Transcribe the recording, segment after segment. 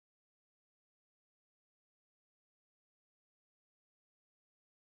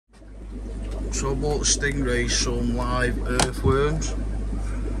So I bought the stingrays some live earthworms.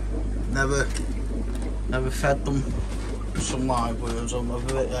 Never fed them some live worms. I'm a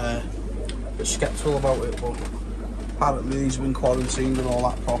bit sceptical about it, but apparently he's been quarantined and all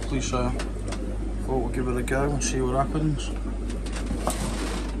that properly, so thought we'll give it a go and see what happens.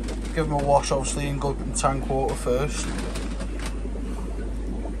 Give him a wash obviously in good tank water first.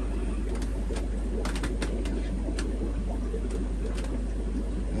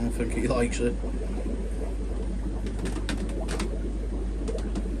 I don't think he likes it.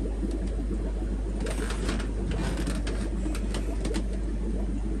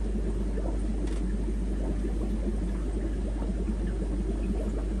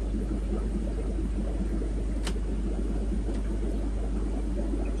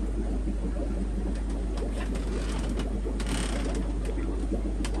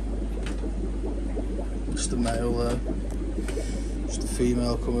 It's the male there. It's the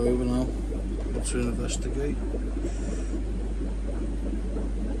female coming over now. To investigate.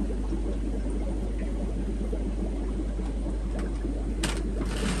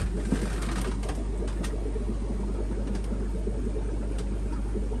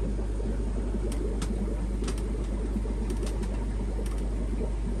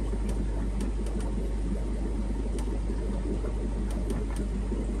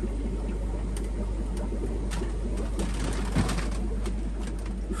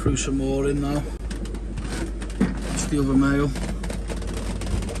 Threw some more in now. It's the other male.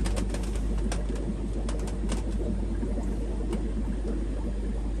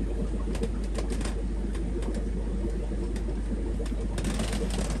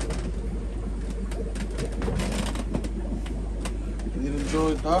 You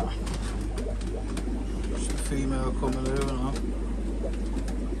enjoyed that? It's the female coming over now.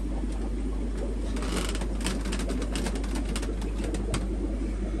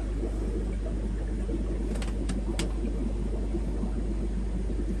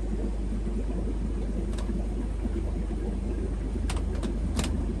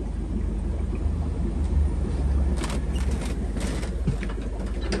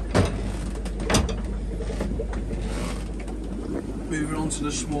 Moving on to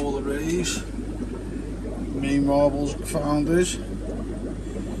the smaller rays. Main marbles found is.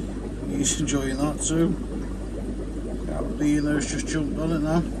 He's enjoying that too. Albino's just jumped on it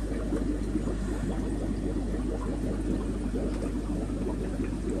now.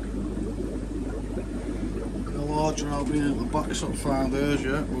 The larger albino at the back's not found hers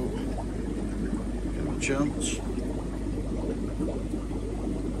yet, but give him a chance.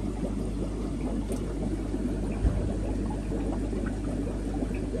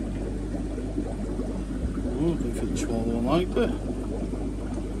 Ooh, I think the small one liked it.